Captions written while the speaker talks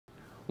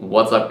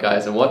What's up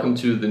guys, and welcome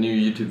to the new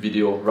YouTube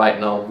video.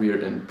 Right now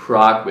we're in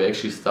Prague. We're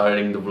actually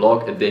starting the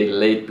vlog a day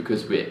late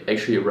because we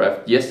actually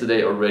arrived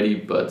yesterday already,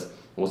 but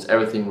was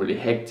everything really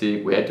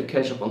hectic. We had to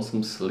catch up on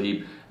some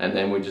sleep and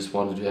then we just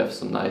wanted to have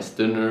some nice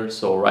dinner.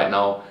 So right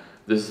now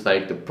this is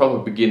like the proper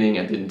beginning.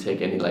 I didn't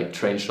take any like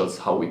train shots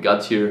how we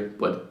got here,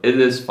 but it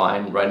is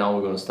fine. Right now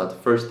we're gonna start the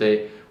first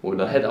day. We're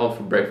gonna head out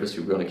for breakfast,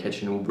 we're gonna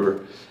catch an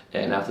Uber,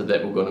 and after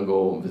that we're gonna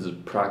go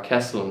visit Prague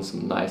Castle and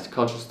some nice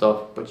cultural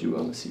stuff, but you're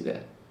gonna see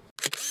that.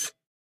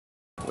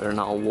 We're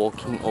now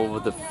walking over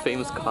the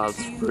famous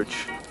castle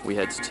bridge. We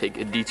had to take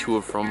a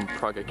detour from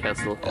Prague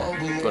Castle.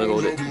 We're gonna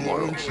go there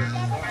tomorrow. Do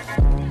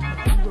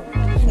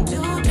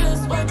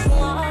just what you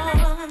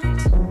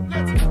want.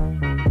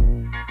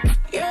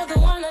 You're the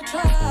one I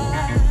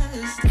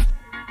trust,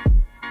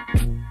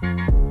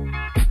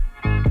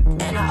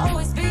 and I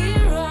always be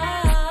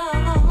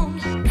around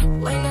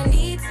when I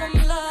need some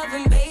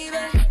loving, baby.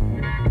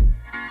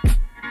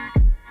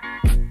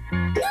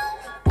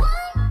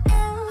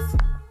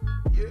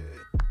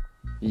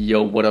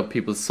 Yo, what up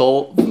people?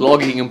 So,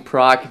 vlogging in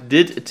Prague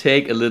did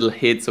take a little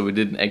hit, so we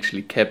didn't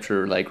actually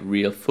capture like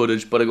real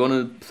footage, but I'm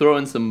gonna throw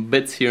in some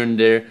bits here and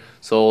there.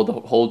 So the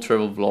whole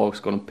travel vlog is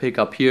gonna pick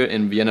up here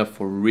in Vienna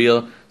for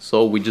real.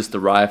 So we just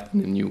arrived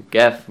in a new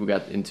gaff. We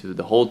got into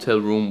the hotel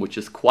room, which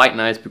is quite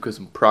nice because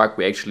in Prague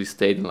we actually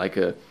stayed in like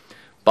a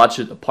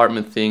budget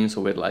apartment thing.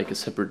 So we had like a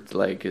separate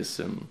like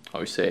how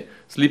you say,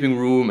 sleeping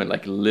room and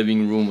like a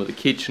living room with a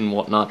kitchen and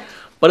whatnot.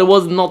 But it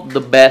was not the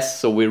best,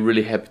 so we're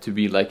really happy to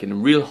be like in a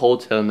real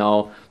hotel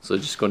now. So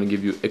just gonna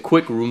give you a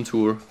quick room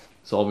tour.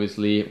 So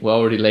obviously we're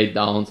already laid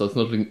down, so it's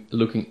not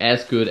looking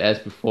as good as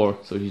before.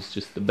 So here's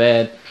just the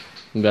bed.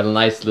 We got a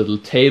nice little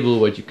table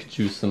where you could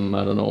choose some,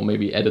 I don't know,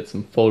 maybe edit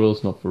some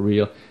photos, not for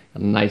real. A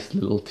nice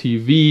little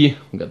TV.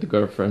 We got the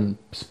girlfriend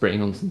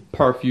spraying on some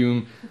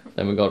perfume.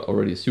 Then we got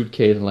already a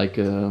suitcase and like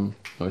how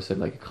I said,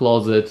 like a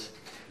closet.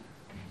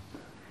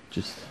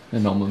 Just a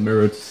normal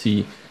mirror to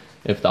see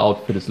if the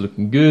outfit is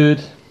looking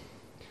good.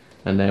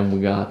 And then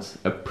we got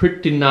a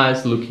pretty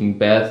nice looking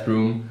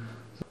bathroom,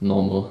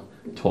 normal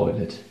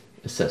toilet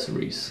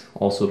accessories.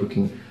 Also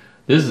looking,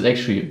 this is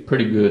actually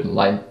pretty good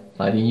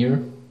lighting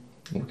here.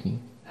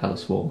 Looking hella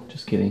swole,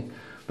 just kidding.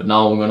 But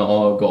now we're gonna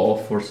all go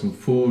off for some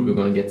food. We're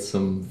gonna get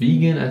some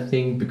vegan, I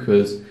think,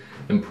 because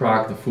in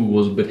Prague the food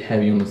was a bit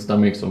heavy on the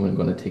stomach, so we're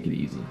gonna take it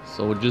easy.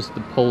 So just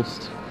the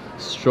post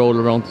stroll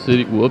around the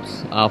city,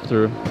 whoops,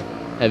 after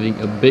having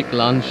a big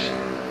lunch.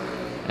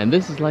 And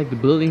this is like the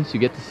buildings you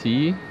get to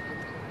see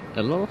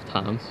a lot of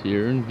times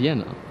here in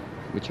Vienna,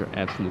 which are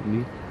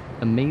absolutely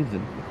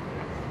amazing.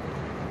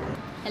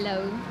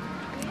 Hello.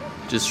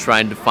 Just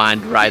trying to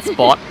find the right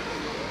spot.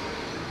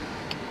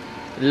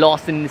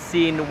 Lost in the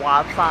sea in the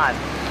wild side.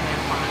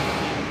 Can't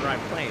find the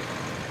right place.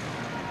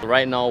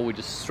 Right now we're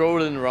just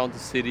strolling around the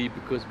city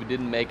because we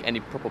didn't make any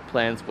proper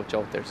plans. Watch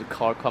out, there's a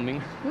car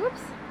coming.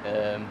 Whoops.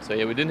 So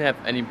yeah, we didn't have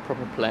any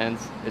proper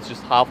plans. It's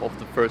just half of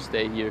the first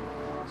day here.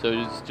 So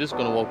it's just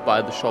gonna walk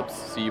by the shops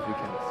to see if we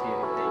can see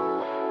anything.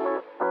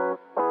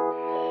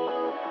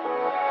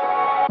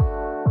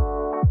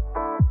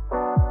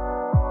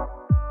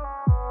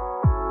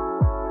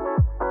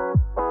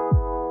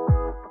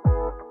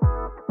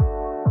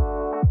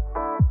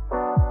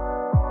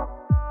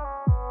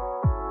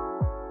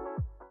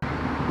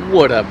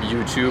 What up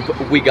YouTube?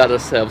 We got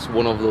ourselves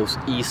one of those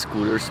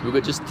e-scooters. We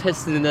were just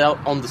testing it out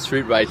on the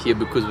street right here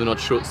because we're not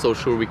so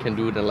sure we can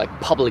do it in like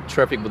public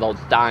traffic without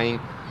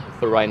dying.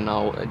 But right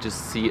now I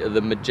just see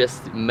the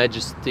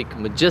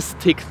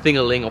majestic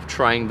thing-a-ling of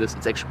trying this.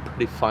 It's actually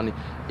pretty funny.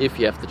 If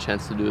you have the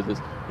chance to do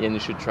this, then you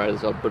should try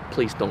this out, but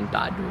please don't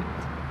die doing it.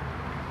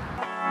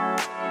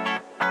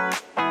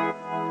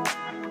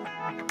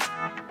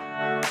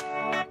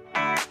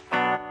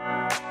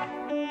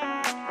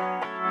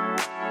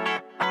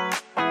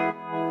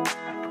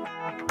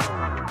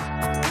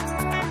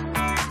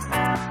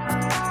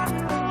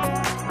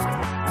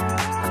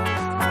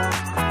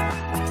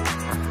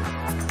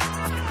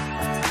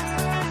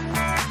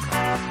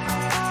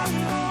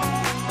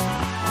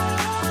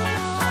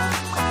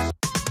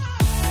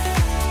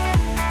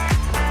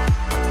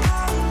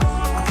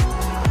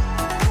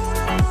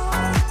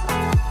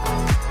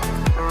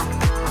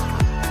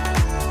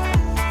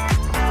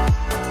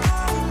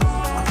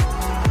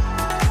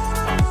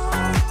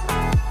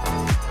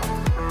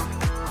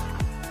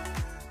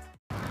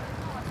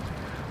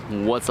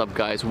 What's up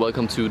guys,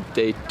 welcome to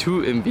day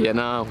 2 in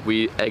Vienna.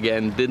 We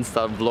again didn't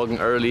start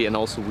vlogging early, and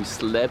also we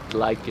slept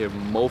like a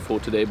mofo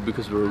today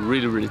because we were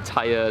really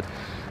tired.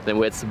 Then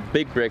we had some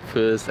big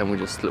breakfast and we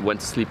just went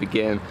to sleep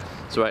again.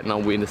 So right now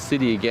we're in the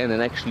city again,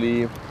 and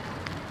actually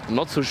I'm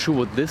not so sure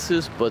what this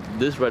is, but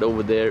this right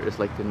over there is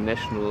like the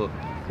National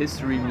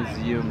History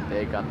Museum.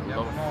 They got a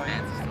lot of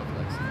fancy stuff,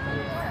 like some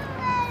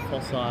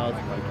fossils,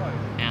 like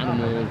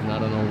animals and I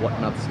don't know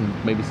whatnot,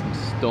 maybe some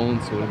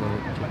stones, so we're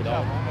gonna check it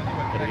out.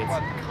 Gotta get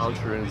some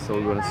culture in, so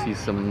we're gonna see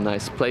some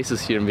nice places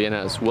here in Vienna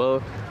as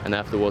well. And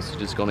afterwards we're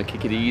just gonna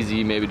kick it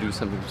easy, maybe do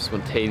something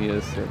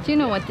spontaneous. Do you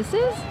know what this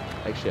is?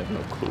 Actually I have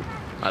no clue.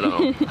 I don't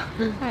know.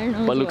 I don't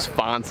know. But it looks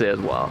fancy as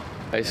well.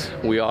 Guys,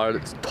 we are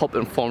top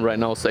in front right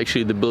now. So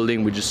actually the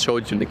building we just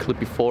showed you in the clip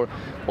before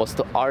was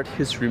the Art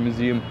History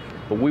Museum,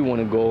 but we want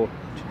to go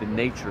to the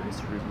Nature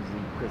History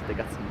Museum because they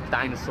got some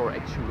dinosaur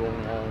action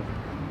going on.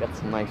 Got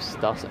some nice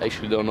stuff. I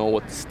actually don't know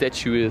what the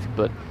statue is,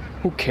 but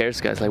who cares,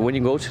 guys? Like when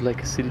you go to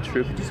like a city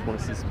trip, you just want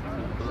to see some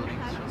cool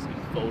buildings, show some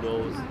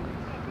photos.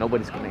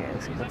 Nobody's gonna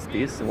ask you what's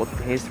this and what's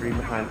the history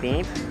behind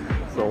that.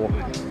 So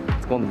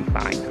it's gonna be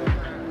fine.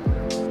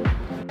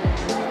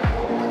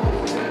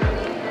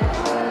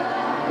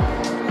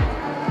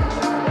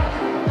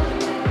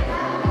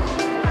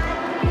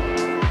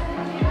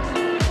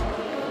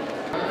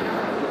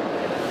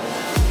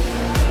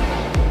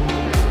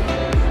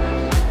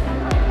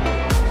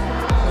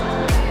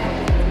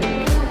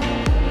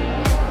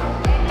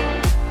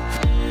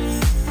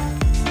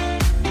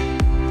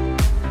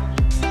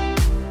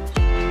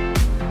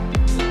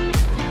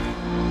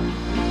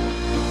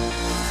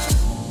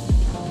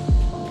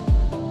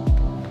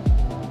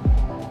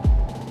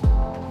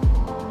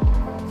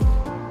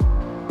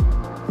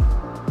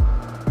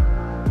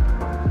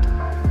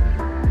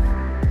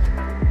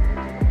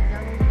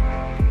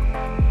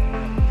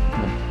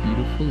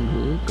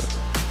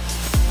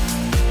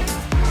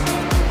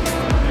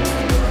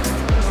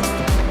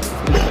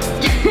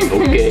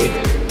 Okay.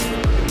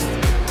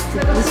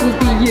 This would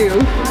be you.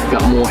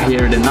 Got more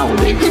hair than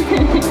nowadays.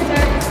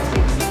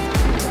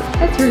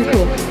 That's really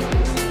cool.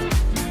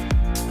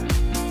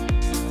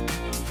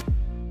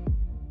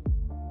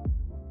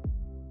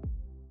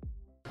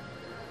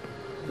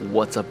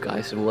 What's up,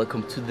 guys, and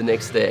welcome to the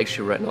next day.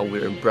 Actually right now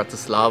we're in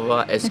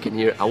Bratislava. As you can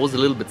hear, I was a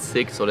little bit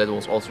sick, so that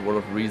was also one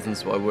of the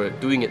reasons why we're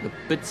doing it a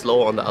bit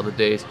slow on the other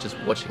days, just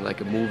watching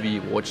like a movie.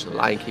 Watched The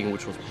Lion King,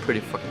 which was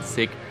pretty fucking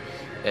sick.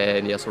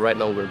 And yeah, so right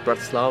now we're in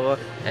Bratislava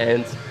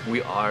and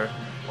we are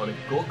on a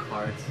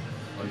go-kart,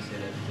 how do you say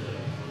that,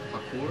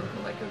 parkour,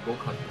 like a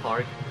go-kart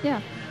park.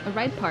 Yeah, a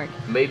ride park.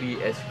 Maybe,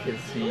 as you can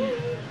see,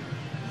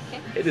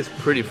 it is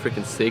pretty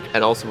freaking sick.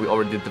 And also we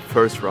already did the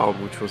first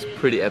round, which was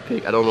pretty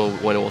epic. I don't know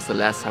when it was the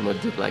last time I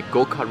did like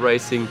go-kart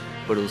racing,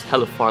 but it was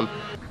hella fun.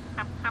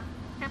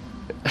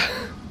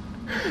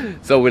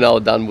 So we're now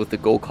done with the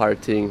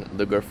go-karting.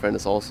 The girlfriend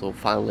is also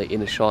finally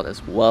in a shot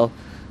as well.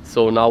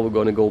 So now we're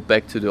gonna go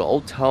back to the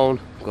old town.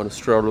 We're gonna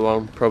stroll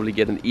around, probably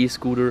get an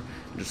e-scooter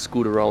and just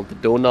scoot around the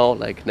Donau,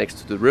 like next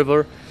to the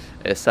river.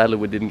 Sadly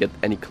we didn't get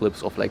any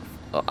clips of like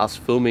us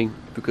filming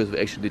because we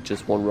actually did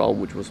just one round,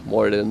 which was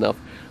more than enough.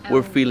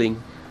 We're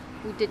feeling...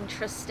 We didn't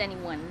trust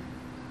anyone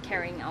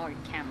carrying our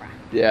camera.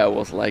 Yeah, it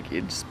was like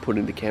just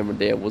putting the camera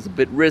there was a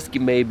bit risky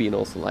maybe, and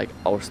also like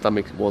our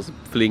stomach was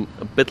feeling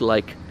a bit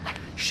like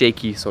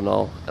shaky. So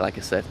now, like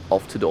I said,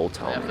 off to the old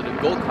town. After the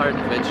go-kart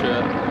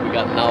adventure, we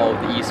got now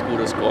the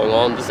e-scooters going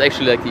on. This is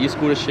actually like the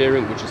e-scooter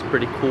sharing, which is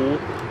pretty cool.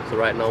 So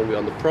right now we're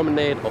on the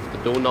promenade of the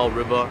Donau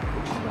River,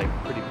 which is like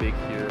pretty big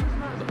here.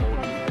 The whole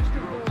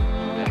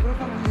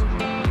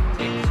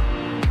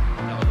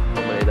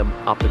promenade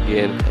up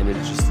again, and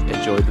then just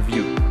enjoy the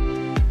view.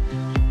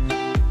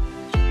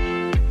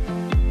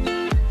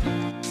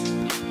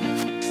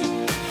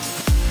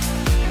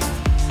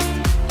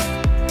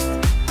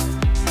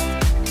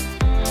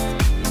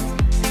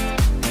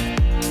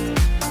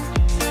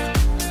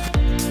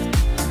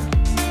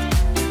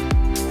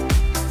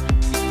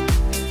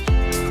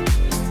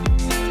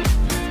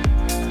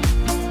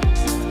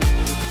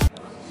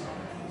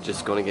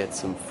 Just gonna get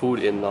some food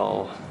in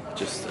now,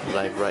 just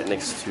like right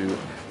next to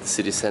the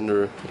city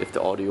center. If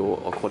the audio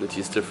or quality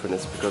is different,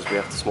 it's because we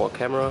have the small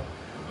camera.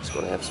 Just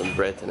gonna have some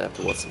bread and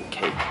afterwards some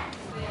cake.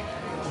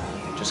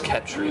 Just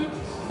capturing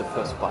the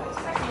first bite.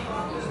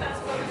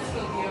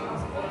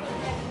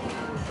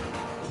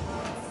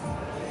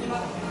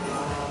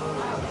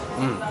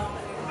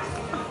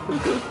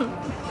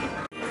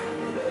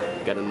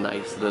 Got a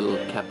nice little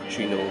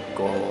cappuccino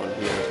going on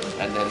here,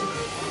 and then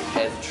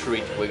as a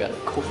treat we got a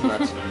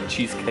coconut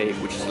cheesecake,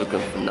 which is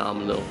looking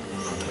phenomenal,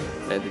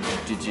 and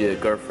the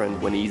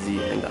girlfriend went easy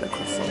and got a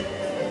croissant.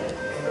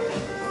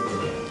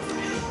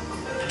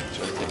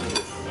 Just take a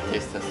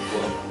taste test as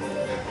well.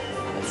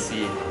 Let's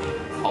see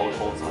how it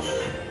holds up.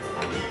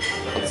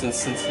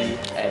 Consistency,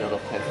 8 out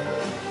of 10.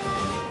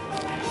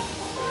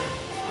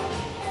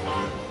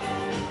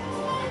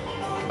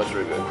 That's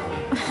really good.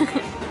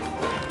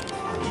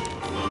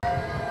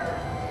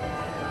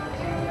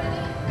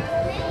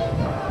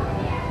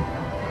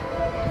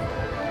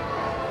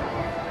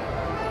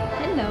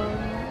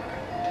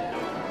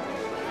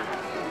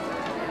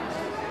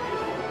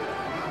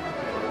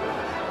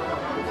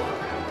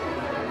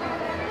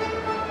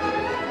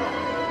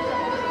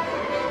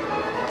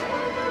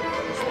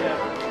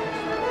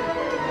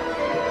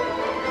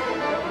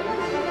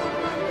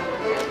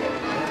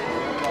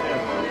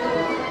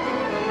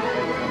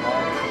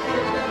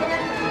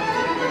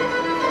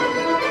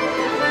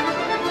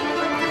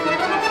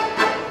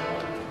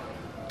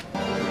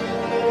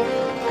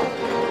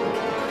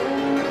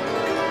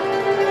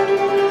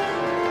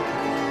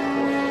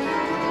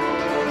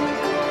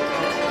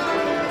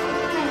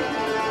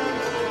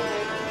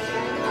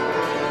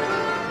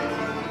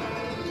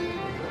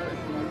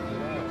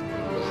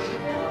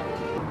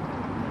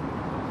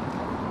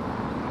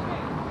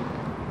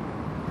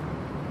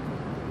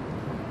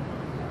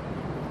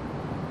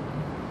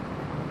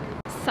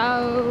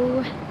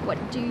 So, what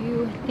do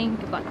you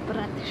think about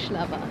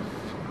Bratislava?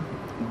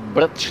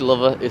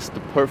 Bratislava is the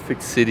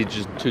perfect city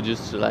just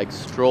to like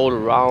stroll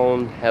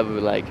around, have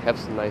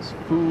some nice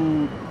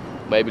food,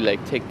 maybe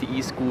like take the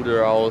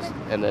e-scooter out,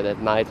 and then at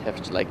night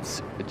have like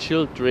a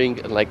chilled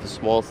drink and like the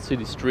small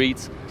city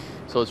streets.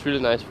 So it's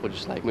really nice for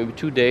just like maybe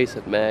 2 days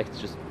at max,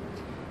 just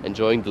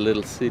enjoying the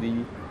little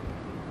city,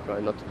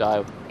 trying not to die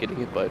of getting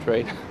hit by a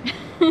train.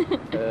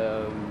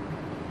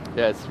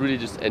 Yeah, it's really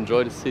just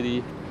enjoy the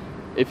city.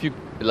 If you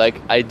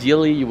like,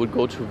 ideally you would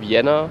go to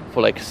Vienna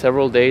for like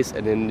several days,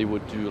 and then you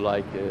would do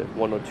like a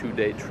 1 or 2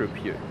 day trip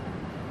here.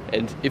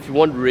 And if you're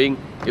wondering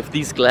if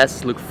these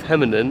glasses look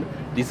feminine,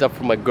 these are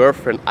from my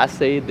girlfriend. I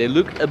say they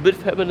look a bit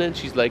feminine.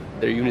 She's like,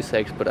 they're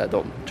unisex, but I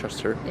don't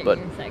trust her. They're but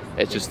unisex.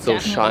 it's just so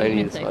definitely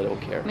shiny, unisex. so I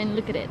don't care. I mean,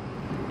 look at it.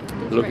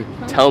 It's Look,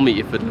 right. tell me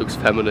if it looks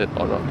feminine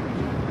or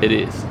not. It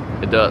is.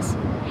 It does.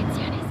 It's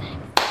unisex.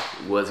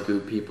 What's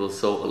good, people?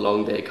 So a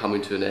long day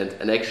coming to an end,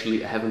 and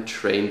actually I haven't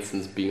trained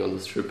since being on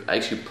this trip. I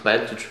actually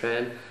planned to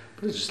train,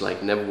 but it just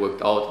like never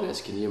worked out. And as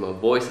you can hear, my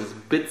voice is a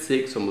bit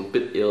sick, so I'm a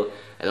bit ill.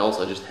 And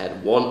also I just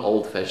had one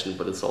old fashioned,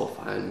 but it's all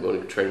fine. I'm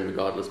going to train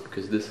regardless,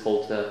 because this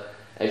hotel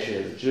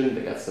actually has a gym.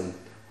 They got some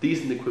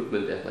decent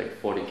equipment. They have like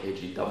 40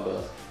 kg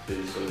dumbbells. So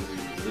it's going to be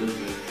a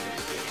little bit.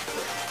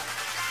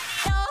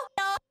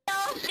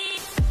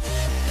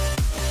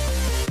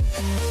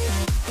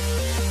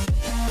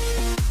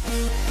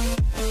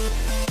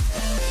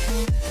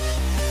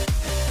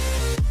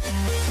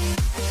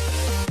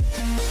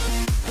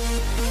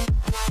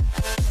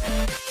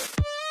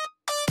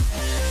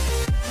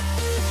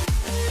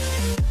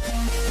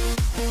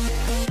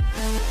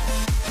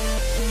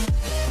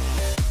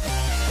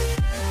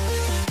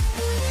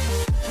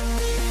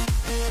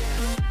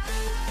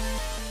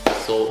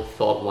 So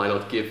thought, why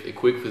not give a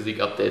quick physique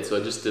update? So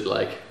I just did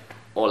like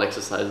all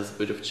exercises, a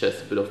bit of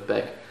chest, a bit of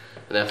back,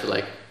 and after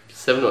like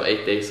 7 or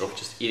 8 days of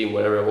just eating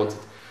whatever I wanted,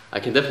 I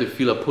can definitely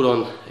feel I put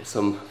on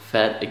some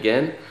fat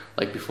again,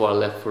 like before I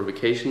left for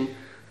vacation.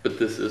 But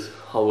this is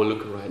how we're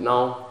looking right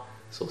now.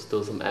 So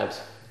still some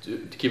abs. To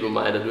keep in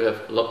mind, I do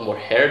have a lot more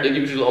hair than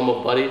usual on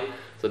my body,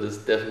 so this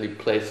definitely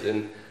plays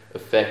in a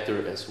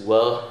factor as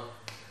well.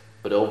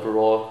 But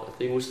overall, I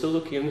think we're still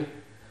looking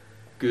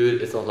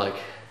good. It's not like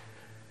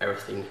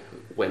everything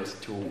went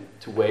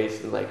to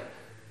waste in like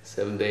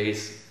 7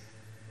 days,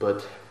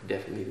 but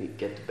definitely need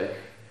to get back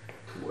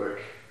to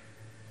work.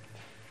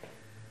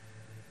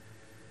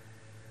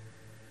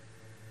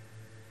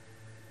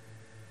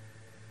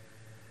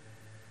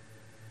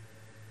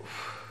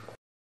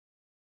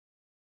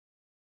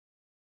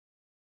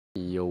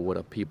 Yo, what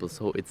up, people?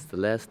 So it's the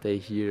last day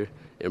here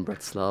in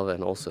Bratislava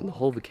and also in the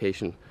whole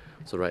vacation.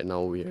 So right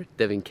now we are at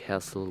Devin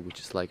Castle, which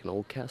is like an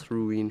old castle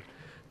ruin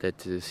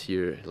that is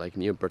here like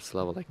near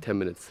Bratislava, like 10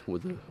 minutes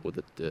with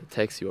a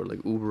taxi or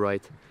like Uber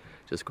ride.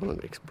 Just gonna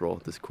explore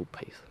this cool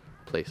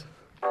place.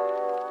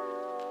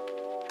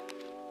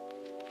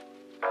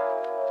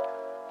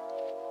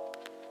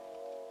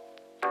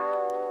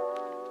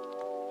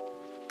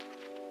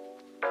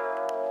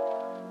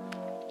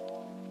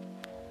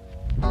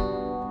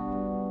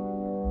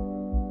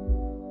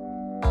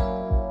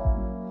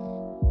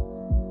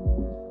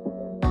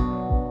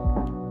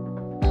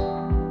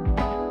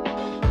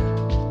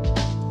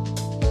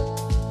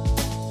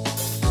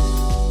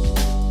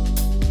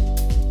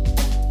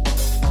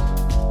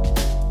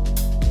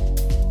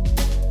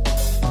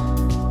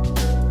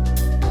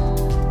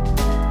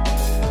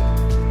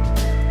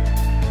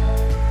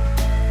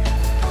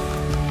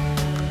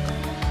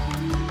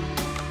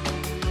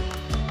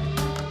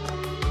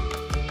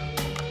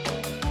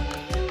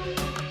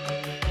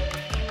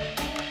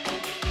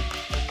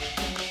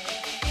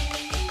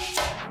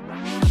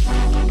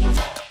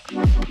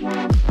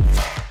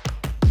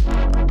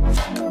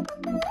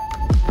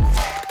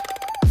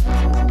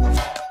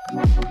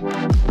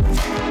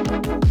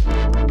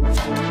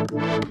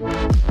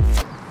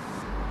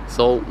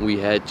 So we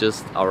had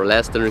just our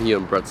last dinner here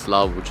in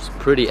Bratislava, which was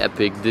pretty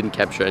epic. Didn't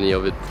capture any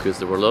of it because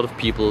there were a lot of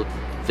people.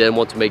 Didn't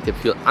want to make them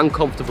feel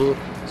uncomfortable.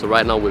 So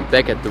right now we're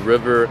back at the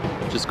river,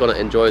 just gonna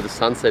enjoy the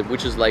sunset,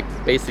 which is like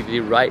basically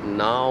right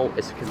now.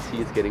 As you can see,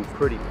 it's getting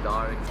pretty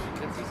dark.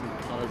 You can see some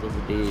colors of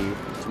the day.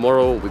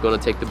 Tomorrow we're gonna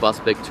take the bus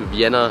back to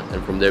Vienna,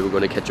 and from there we're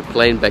gonna catch a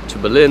plane back to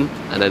Berlin,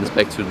 and then it's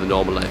back to the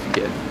normal life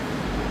again.